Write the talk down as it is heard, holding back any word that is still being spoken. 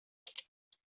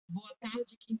Boa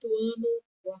tarde, quinto ano.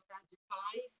 Boa tarde,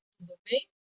 pais. Tudo bem?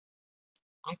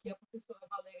 Aqui é a professora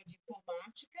Valéria de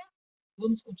Informática.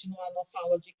 Vamos continuar a nossa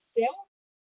aula de Excel?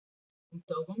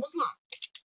 Então, vamos lá.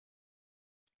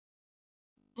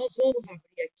 Nós vamos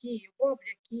abrir aqui, eu vou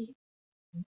abrir aqui,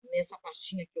 nessa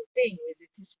pastinha que eu tenho,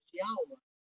 exercício de aula,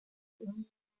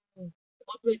 um-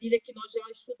 uma planilha que nós já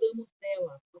estudamos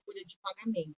dela, a folha de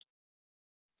pagamento.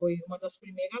 Foi uma das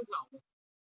primeiras aulas.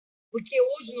 Porque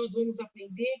hoje nós vamos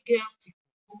aprender gráfico,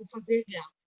 como fazer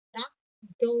gráfico, tá?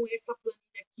 Então, essa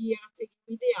planilha aqui seria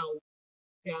o ideal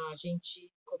para a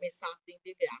gente começar a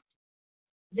aprender gráfico.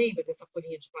 Lembra dessa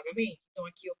folhinha de pagamento? Então,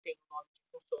 aqui eu tenho o nome de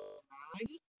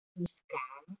funcionários, os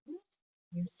cargos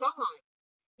e o salário.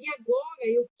 E agora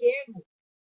eu quero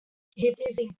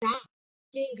representar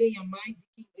quem ganha mais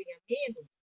e quem ganha menos,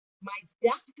 mas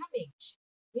graficamente,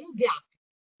 em gráfico,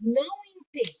 não em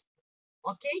texto,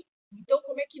 ok? Então,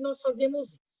 como é que nós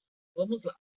fazemos isso? Vamos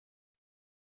lá.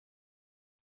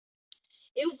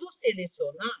 Eu vou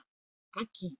selecionar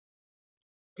aqui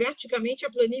praticamente a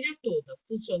planilha toda,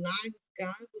 funcionários,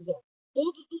 cargos, ó,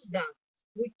 todos os dados,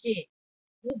 porque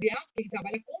o gráfico ele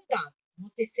trabalha com dados.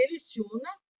 Você seleciona,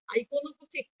 aí quando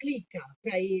você clica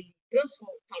para ele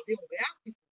fazer um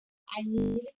gráfico, aí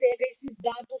ele pega esses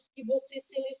dados que você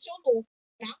selecionou,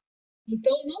 tá?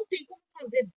 Então não tem como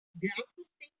fazer gráfico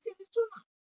sem selecionar,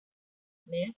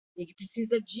 né? Ele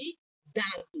precisa de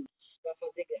dados para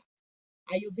fazer gráfico.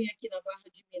 Aí eu venho aqui na barra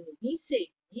de menu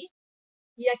inserir,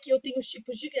 e aqui eu tenho os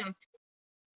tipos de gráfico.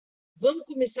 Vamos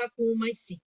começar com o mais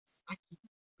simples. Aqui,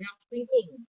 gráfico em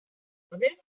coluna. Tá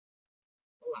vendo?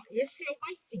 Olha lá, esse é o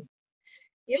mais simples.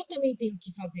 Eu também tenho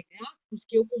que fazer gráficos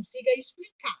que eu consiga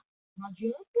explicar. Não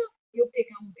adianta eu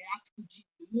pegar um gráfico de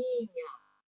linha,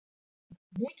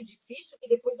 muito difícil, que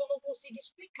depois eu não consigo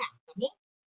explicar, tá bom?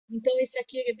 Então, esse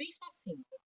aqui é bem facinho.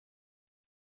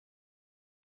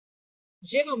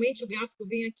 Geralmente, o gráfico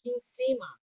vem aqui em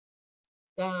cima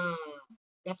da,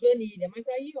 da planilha, mas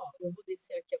aí, ó, eu vou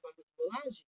descer aqui a barra de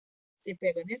rolagem, você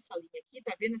pega nessa linha aqui,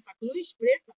 tá vendo essa cruz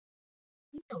preta?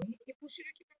 Então, e puxa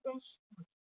aqui para baixo.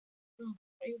 Pronto,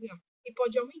 aí o gráfico. E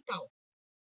pode aumentar, ó.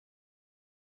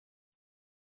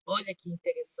 Olha que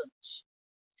interessante.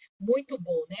 Muito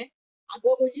bom, né?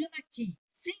 Agora, olhando aqui,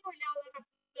 sem olhar lá na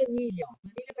planilha, ó, a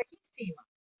planilha está aqui em cima,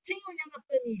 sem olhar na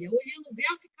planilha, olhando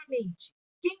graficamente,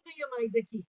 quem ganha mais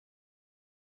aqui?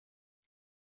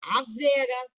 A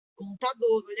Vera,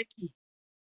 contador, olha aqui.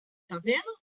 Tá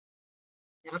vendo?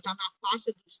 Ela está na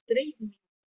faixa dos 3.000.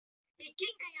 E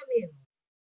quem ganha menos?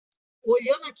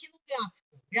 Olhando aqui no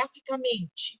gráfico,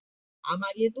 graficamente, a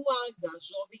Maria Eduarda, a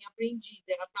jovem aprendiz,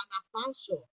 ela está na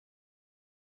faixa ó,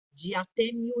 de até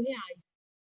R$ 1.000.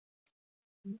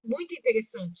 Muito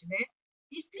interessante, né?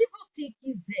 E se você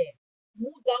quiser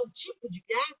mudar o tipo de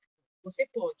gráfico, você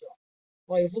pode, ó.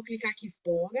 Ó, eu vou clicar aqui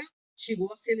fora,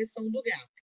 tirou a seleção do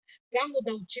gráfico. Para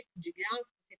mudar o tipo de gráfico,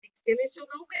 você tem que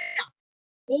selecionar o gráfico.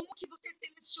 Como que você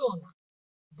seleciona?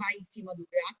 Vai em cima do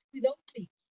gráfico e dá um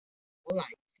clique. Olha lá,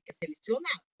 fica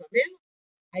selecionado, tá vendo?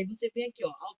 Aí você vem aqui,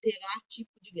 ó, alterar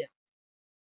tipo de gráfico.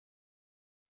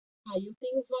 Aí eu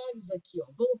tenho vários aqui, ó.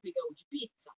 Vamos pegar o de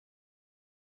pizza?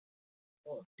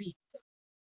 Ó, pizza.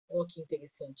 Ó, que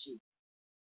interessante.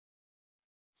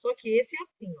 Só que esse é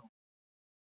assim, ó.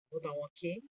 Vou dar um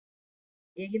OK.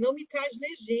 Ele não me traz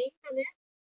legenda, né?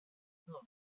 Ó.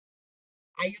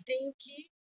 Aí eu tenho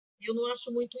que. Eu não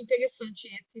acho muito interessante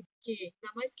esse, porque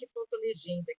ainda mais que falta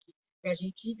legenda aqui, para a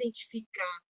gente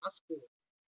identificar as cores.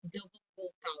 Então, vamos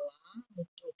voltar lá, no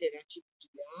alterar tipo de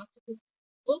gráfico.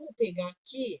 Vamos pegar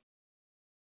aqui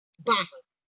barras.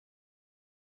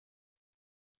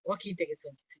 Olha que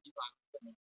interessante esse de barras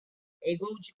também. É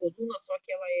igual o de coluna, só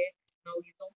que ela é na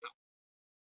horizontal.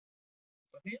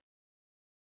 Tá vendo?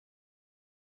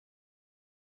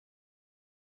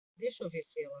 Deixa eu ver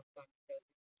se ela está.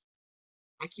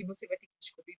 Aqui você vai ter que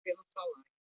descobrir pelo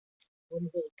salário.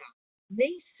 Vamos voltar.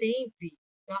 Nem sempre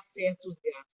dá certo os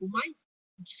gráficos, mas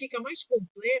o que fica mais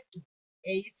completo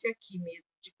é esse aqui mesmo,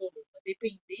 de coluna.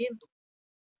 Dependendo,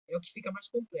 é o que fica mais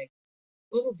completo.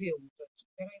 Vamos ver outro aqui.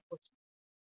 Espera aí um pouquinho.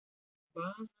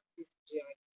 Barra, esse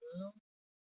diário não.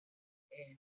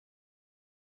 É.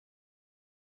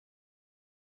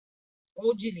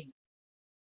 Ou de linha.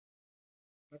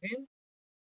 Tá vendo?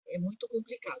 É muito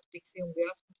complicado. Tem que ser um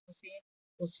gráfico que você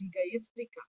consiga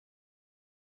explicar.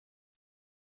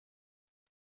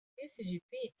 Esse de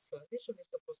pizza, deixa eu ver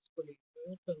se eu posso escolher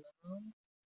outra, não.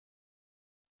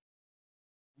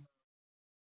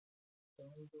 Então,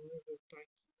 vamos voltar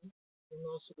aqui. O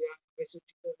nosso gráfico vai ser o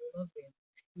de colunas mesmo.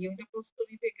 E eu ainda posso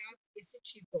também pegar esse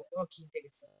tipo. Olha que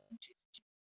interessante esse tipo.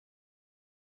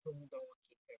 Vamos dar um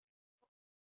aqui.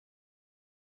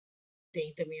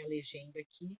 Tem também a legenda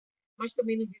aqui, mas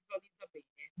também não visualiza bem,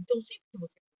 né? Então, sempre que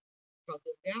você fazer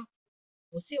o gráfico,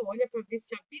 você olha para ver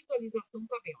se a visualização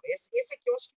tá bem. Ó, esse aqui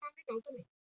eu acho que tá legal também.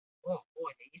 Ó,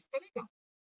 olha, esse tá legal.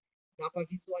 Dá para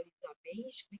visualizar bem e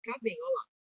explicar bem. Olha lá.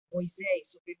 Moisés,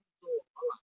 supervisor, olha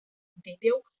lá.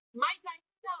 Entendeu? Mas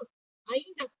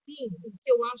ainda assim, o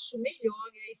que eu acho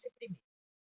melhor é esse primeiro.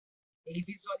 Ele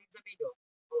visualiza melhor.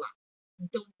 Olha lá.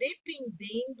 Então,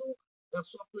 dependendo da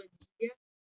sua planilha,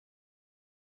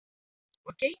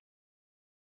 ok?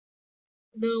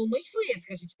 Não, nem foi esse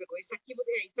que a gente pegou. Esse aqui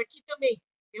também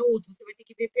é outro. Você vai ter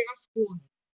que ver pelas cores.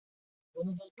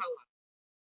 Vamos voltar lá.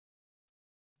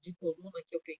 De coluna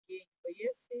que eu peguei, foi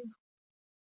esse? Não.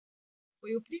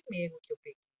 Foi o primeiro que eu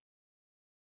peguei.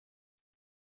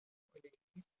 Olha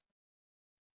isso.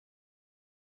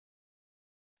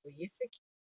 Foi esse aqui.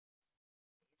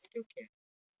 Esse que eu quero.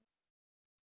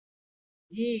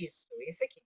 Isso, esse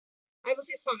aqui. Aí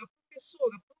você fala,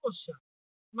 professora, poxa,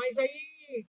 mas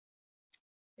aí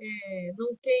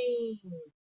não tem.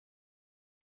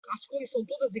 As cores são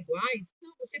todas iguais?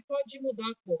 Não, você pode mudar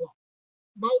a cor. Ó.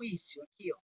 Maurício,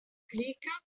 aqui, ó.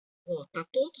 Clica, ó, tá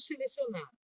todo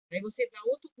selecionado. Aí você dá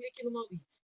outro clique no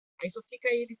Maurício. Aí só fica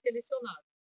ele selecionado.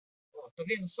 Ó, tá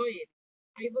vendo? Só ele.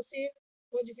 Aí você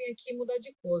pode vir aqui e mudar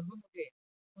de cor. Vamos ver.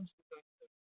 Onde que tá aqui?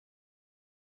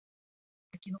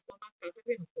 Aqui no formatar, tá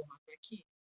vendo? Formatar aqui.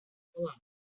 Olha lá.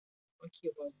 Aqui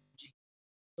o Valdir.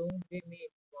 Tom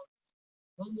vermelho.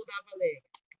 Vamos mudar a Valéria.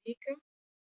 Clica.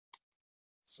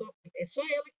 É só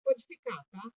ela que pode ficar,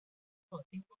 tá? Ó,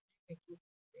 tem um pouquinho aqui.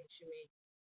 Preenchimento.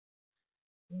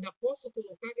 Ainda posso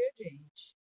colocar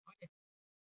gradiente. Olha.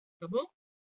 Tá bom?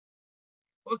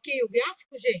 Ok, o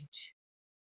gráfico, gente.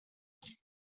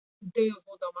 Então eu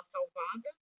vou dar uma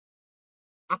salvada.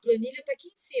 A planilha está aqui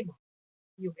em cima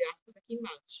e o gráfico está aqui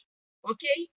embaixo.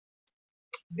 Ok?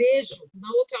 Beijo.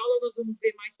 Na outra aula nós vamos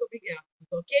ver mais sobre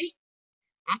gráficos, ok?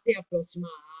 Até a próxima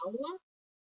aula.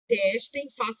 Testem,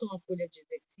 façam a folha de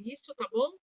exercício, tá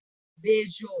bom?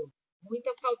 Beijo.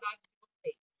 Muita saudade.